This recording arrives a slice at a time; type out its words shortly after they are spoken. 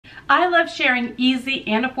I love sharing easy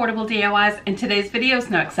and affordable DIYs, and today's video is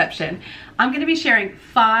no exception. I'm going to be sharing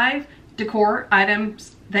 5 decor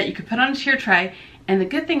items that you could put on a tier tray, and the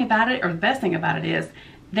good thing about it, or the best thing about it, is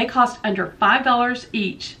they cost under $5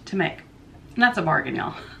 each to make. And that's a bargain,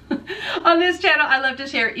 y'all. On this channel, I love to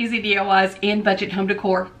share easy DIYs and budget home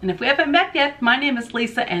decor. And if we haven't met yet, my name is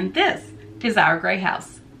Lisa, and this is Our Gray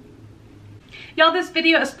House. Y'all, this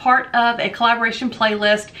video is part of a collaboration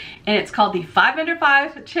playlist, and it's called the 5 Under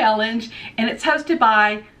 5 Challenge, and it's hosted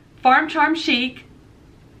by Farm Charm Chic,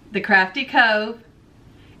 The Crafty Cove,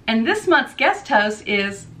 and this month's guest host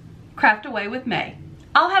is Craft Away with May.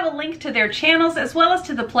 I'll have a link to their channels as well as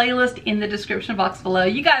to the playlist in the description box below.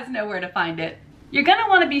 You guys know where to find it. You're gonna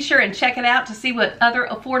wanna be sure and check it out to see what other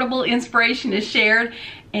affordable inspiration is shared.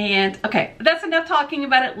 And okay, that's enough talking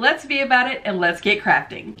about it. Let's be about it and let's get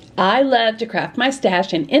crafting. I love to craft my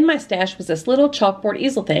stash, and in my stash was this little chalkboard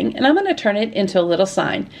easel thing, and I'm gonna turn it into a little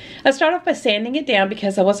sign. I start off by sanding it down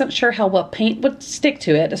because I wasn't sure how well paint would stick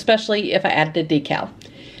to it, especially if I added a decal.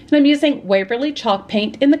 And I'm using Waverly chalk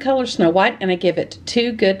paint in the color Snow White, and I give it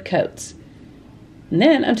 2 good coats. And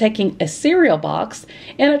then I'm taking a cereal box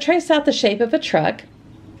and I trace out the shape of a truck,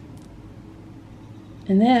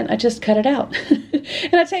 and then I just cut it out.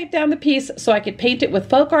 And I taped down the piece so I could paint it with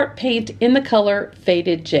folk art paint in the color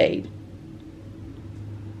Faded Jade.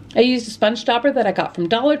 I used a sponge dauber that I got from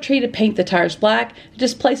Dollar Tree to paint the tires black.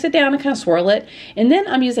 Just place it down and kind of swirl it. And then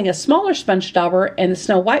I'm using a smaller sponge dauber and the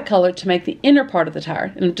Snow White color to make the inner part of the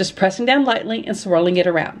tire. And I'm just pressing down lightly and swirling it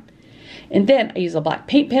around. And then I use a black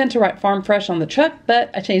paint pen to write Farm Fresh on the truck, but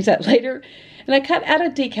I changed that later. And I cut out a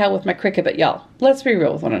decal with my Cricut, but y'all, let's be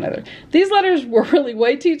real with one another. These letters were really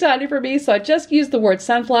way too tiny for me, so I just used the word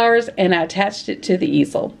sunflowers and I attached it to the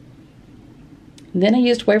easel. And then I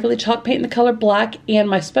used Waverly chalk paint in the color black and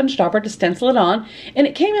my sponge dauber to stencil it on, and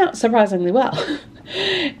it came out surprisingly well.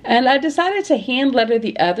 And I decided to hand letter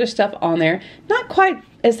the other stuff on there. Not quite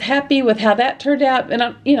as happy with how that turned out, and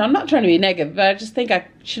I'm not trying to be negative, but I just think I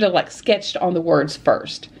should have sketched on the words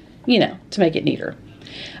first, to make it neater.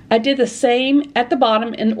 I did the same at the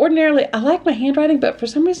bottom, and ordinarily I like my handwriting, but for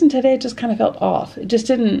some reason today it just kind of felt off. It just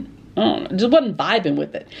didn't, just wasn't vibing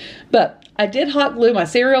with it. But I did hot glue my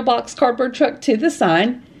cereal box cardboard truck to the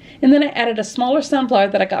sign, and then I added a smaller sunflower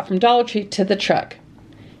that I got from Dollar Tree to the truck.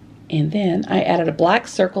 And then I added a black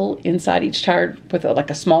circle inside each tire with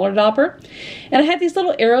a smaller dauber. And I had these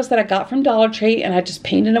little arrows that I got from Dollar Tree, and I just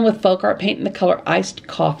painted them with folk art paint in the color Iced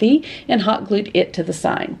Coffee and hot glued it to the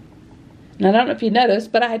sign. And I don't know if you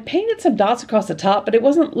noticed, but I had painted some dots across the top, but it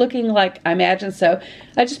wasn't looking like I imagined, so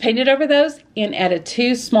I just painted over those and added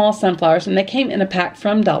 2 small sunflowers, and they came in a pack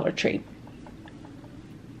from Dollar Tree.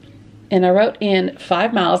 And I wrote in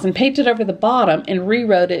 5 miles and painted over the bottom and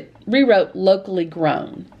rewrote locally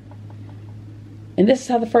grown. And this is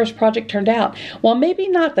how the first project turned out. While maybe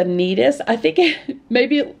not the neatest, I think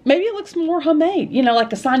maybe it looks more homemade,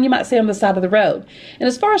 like a sign you might see on the side of the road. And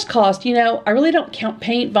as far as cost, I really don't count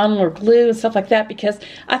paint, vinyl, or glue and stuff like that because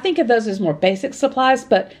I think of those as more basic supplies,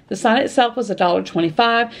 but the sign itself was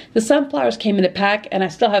 $1.25. The sunflowers came in a pack, and I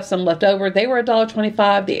still have some left over. They were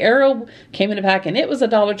 $1.25. The arrow came in a pack, and it was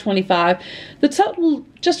 $1.25. The total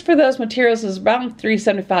just for those materials is around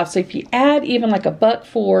 $3.75. So if you add even a buck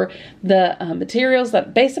for the materials,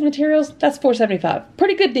 that basic materials, that's $4.75.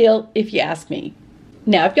 Pretty good deal if you ask me.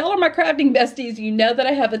 Now, if y'all are my crafting besties, you know that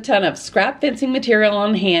I have a ton of scrap fencing material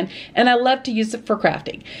on hand, and I love to use it for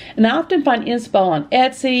crafting. And I often find inspo on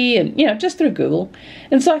Etsy and, just through Google.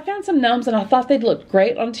 And so I found some gnomes, and I thought they'd look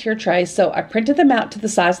great on tier trays, so I printed them out to the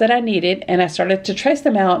size that I needed, and I started to trace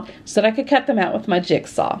them out so that I could cut them out with my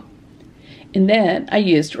jigsaw. And then I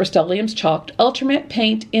used Rust-Oleum's chalked Ultramatte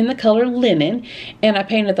paint in the color Linen, and I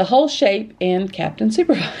painted the whole shape and Captain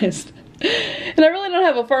Supervised. And I really don't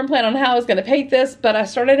have a firm plan on how I was going to paint this, but I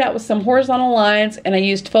started out with some horizontal lines, and I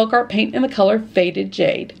used folk art paint in the color Faded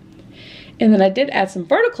Jade. And then I did add some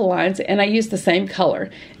vertical lines, and I used the same color.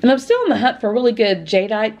 And I'm still on the hunt for a really good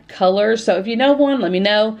jadeite color, so if you know one, let me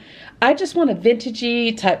know. I just want a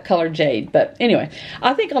vintagey type color jade, but anyway,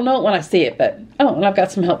 I think I'll know it when I see it. But and I've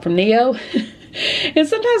got some help from Neo. And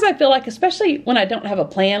sometimes I feel like, especially when I don't have a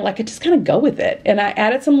plan, I just kind of go with it. And I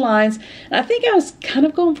added some lines, and I think I was kind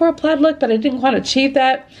of going for a plaid look, but I didn't quite achieve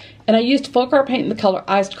that. And I used folk art paint in the color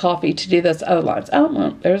Iced Coffee to do those other lines. Oh,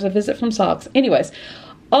 well, there's a visit from Socks. Anyways,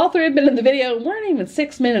 all 3 have been in the video. We weren't even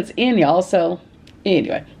 6 minutes in, y'all. So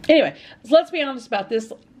anyway, so let's be honest about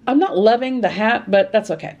this. I'm not loving the hat, but that's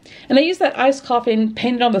okay. And I used that iced coffee and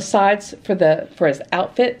painted on the sides for his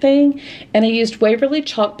outfit thing. And I used Waverly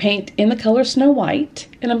chalk paint in the color Snow White.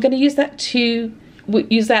 And I'm going to use that in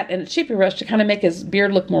a chippy brush to kind of make his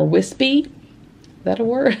beard look more wispy. that a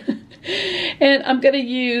word? And I'm going to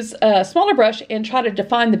use a smaller brush and try to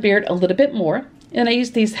define the beard a little bit more. And I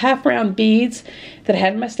use these half round beads that I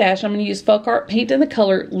had in my stash. I'm going to use folk art paint in the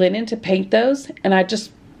color linen to paint those. And I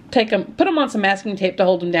just take them, put them on some masking tape to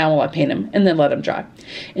hold them down while I paint them, and then let them dry.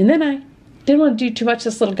 And then I didn't want to do too much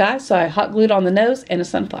this little guy, so I hot glued on the nose and a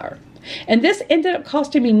sunflower. And this ended up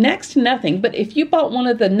costing me next to nothing, but if you bought one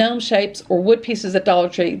of the gnome shapes or wood pieces at Dollar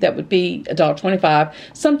Tree, that would be $1.25.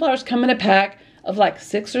 Sunflowers come in a pack of like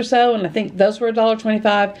 6 or so, and I think those were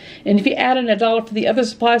 $1.25. And if you add in $1 for the other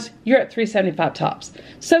supplies, you're at $3.75 tops.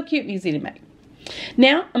 So cute and easy to make.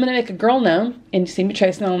 Now I'm going to make a girl gnome, and you see me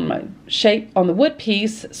tracing on my shape on the wood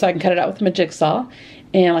piece so I can cut it out with my jigsaw.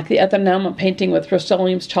 And like the other gnome, I'm painting with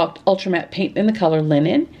Rust-Oleum's chalked ultramatte paint in the color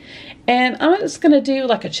linen. And I'm just going to do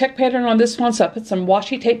like a check pattern on this one. So I put some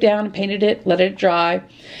washi tape down and painted it, let it dry.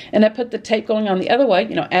 And I put the tape going on the other way,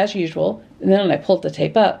 you know, as usual. And then when I pulled the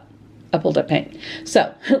tape up, I pulled up paint.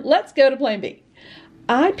 So let's go to plan B.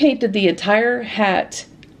 I painted the entire hat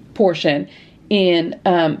portion in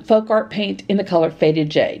folk art paint in the color Faded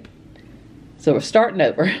Jade. So we're starting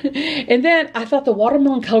over. And then I thought the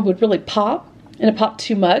watermelon color would really pop. And it popped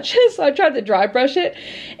too much, so I tried to dry brush it.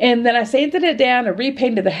 And then I sanded it down and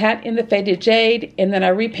repainted the hat in the Faded Jade. And then I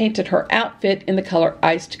repainted her outfit in the color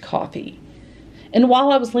Iced Coffee. And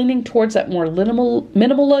while I was leaning towards that more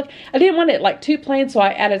minimal look, I didn't want it like too plain, so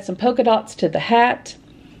I added some polka dots to the hat.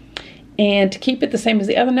 And to keep it the same as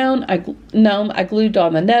the other gnome, I glued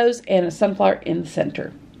on the nose and a sunflower in the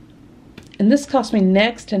center. And this cost me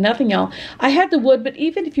next to nothing, y'all. I had the wood, but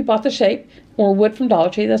even if you bought the shape or wood from Dollar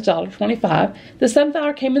Tree, that's $1.25. The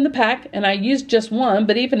sunflower came in the pack, and I used just one,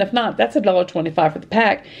 but even if not, that's $1.25 for the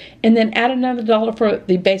pack. And then add another $1 for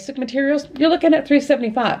the basic materials, you're looking at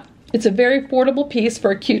 $3.75. It's a very affordable piece for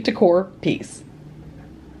a cute decor piece.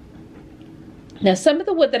 Now, some of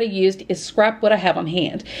the wood that I used is scrap wood I have on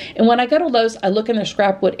hand. And when I go to Lowe's, I look in their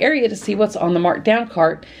scrap wood area to see what's on the marked down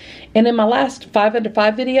cart. And in my last 5 under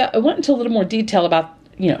 5 video, I went into a little more detail about,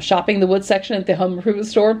 you know, shopping the wood section at the home improvement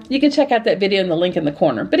store. You can check out that video in the link in the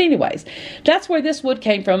corner. But anyways, that's where this wood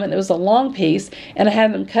came from, and it was a long piece, and I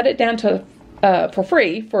had them cut it down to for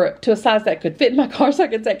free to a size that could fit in my car so I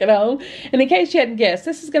could take it home. And in case you hadn't guessed,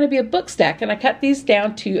 this is going to be a book stack, and I cut these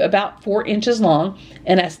down to about 4 inches long,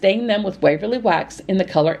 and I stained them with Waverly wax in the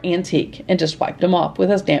color Antique and just wiped them off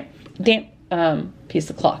with a damp piece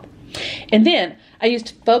of cloth. And then I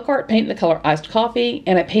used folk art paint in the color Iced Coffee,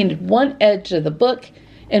 and I painted one edge of the book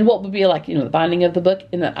and what would be like, you know, the binding of the book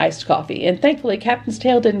in the Iced Coffee. And thankfully, Captain's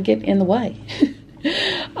tail didn't get in the way.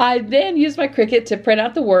 I then used my Cricut to print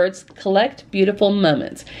out the words, Collect Beautiful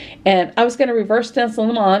Moments. And I was going to reverse stencil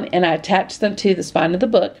them on, and I attached them to the spine of the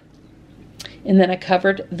book. And then I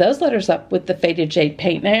covered those letters up with the Faded Jade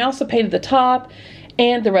paint. And I also painted the top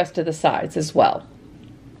and the rest of the sides as well.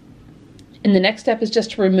 And the next step is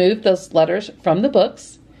just to remove those letters from the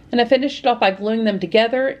books. And I finished it off by gluing them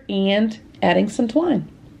together and adding some twine.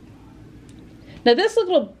 Now this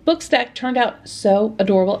little book stack turned out so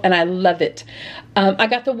adorable, and I love it. I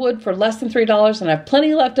got the wood for less than $3, and I have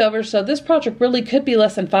plenty left over, so this project really could be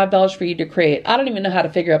less than $5 for you to create. I don't even know how to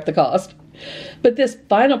figure up the cost. But this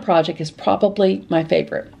final project is probably my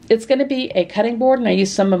favorite. It's going to be a cutting board, and I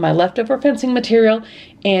used some of my leftover fencing material,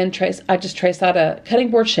 and I just trace out a cutting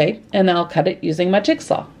board shape, and I'll cut it using my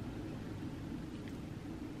jigsaw.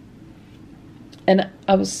 And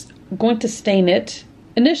I was going to stain it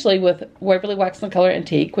initially with Waverly wax in the color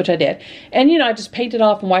Antique, which I did. And, you know, I just paint it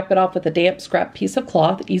off and wipe it off with a damp scrap piece of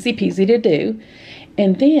cloth. Easy peasy to do.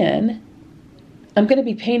 And then I'm going to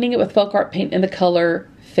be painting it with folk art paint in the color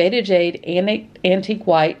Faded Jade and Antique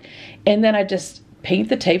White. And then I just paint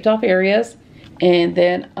the taped off areas. And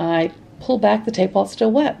then I pull back the tape while it's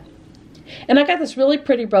still wet. And I got this really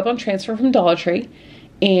pretty rub-on transfer from Dollar Tree.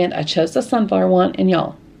 And I chose the sunflower one. And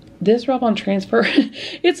y'all, this rub-on transfer,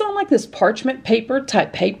 it's on like this parchment paper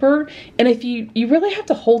type paper, and if you really have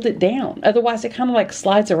to hold it down, otherwise it kind of like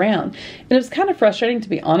slides around. And it was kind of frustrating, to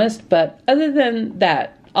be honest, but other than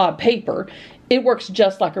that odd paper, it works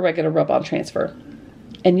just like a regular rub-on transfer.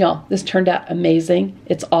 And y'all, this turned out amazing.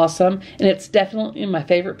 It's awesome, and it's definitely my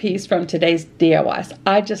favorite piece from today's DIYs.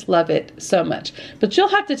 I just love it so much. But you'll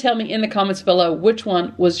have to tell me in the comments below which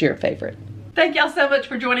one was your favorite. Thank y'all so much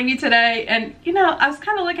for joining me today. And you know, I was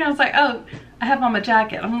kind of looking, I was like, oh, I have on my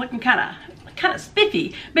jacket. I'm looking kind of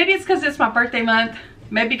spiffy. Maybe it's because it's my birthday month.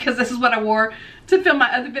 Maybe because this is what I wore to film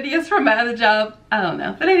my other videos from my other job. I don't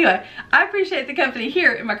know. But anyway, I appreciate the company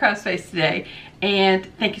here in my craft space today. And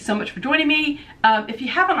thank you so much for joining me. If you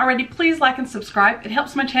haven't already, please like and subscribe. It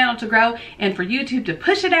helps my channel to grow and for YouTube to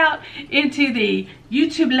push it out into the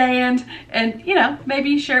YouTube land. And, you know,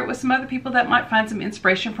 maybe share it with some other people that might find some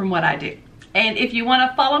inspiration from what I do. And if you want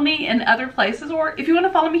to follow me in other places, or if you want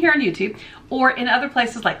to follow me here on YouTube, or in other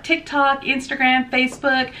places like TikTok, Instagram,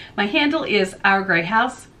 Facebook, my handle is Our Gray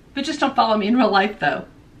House. But just don't follow me in real life though,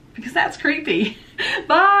 because that's creepy.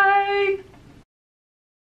 Bye!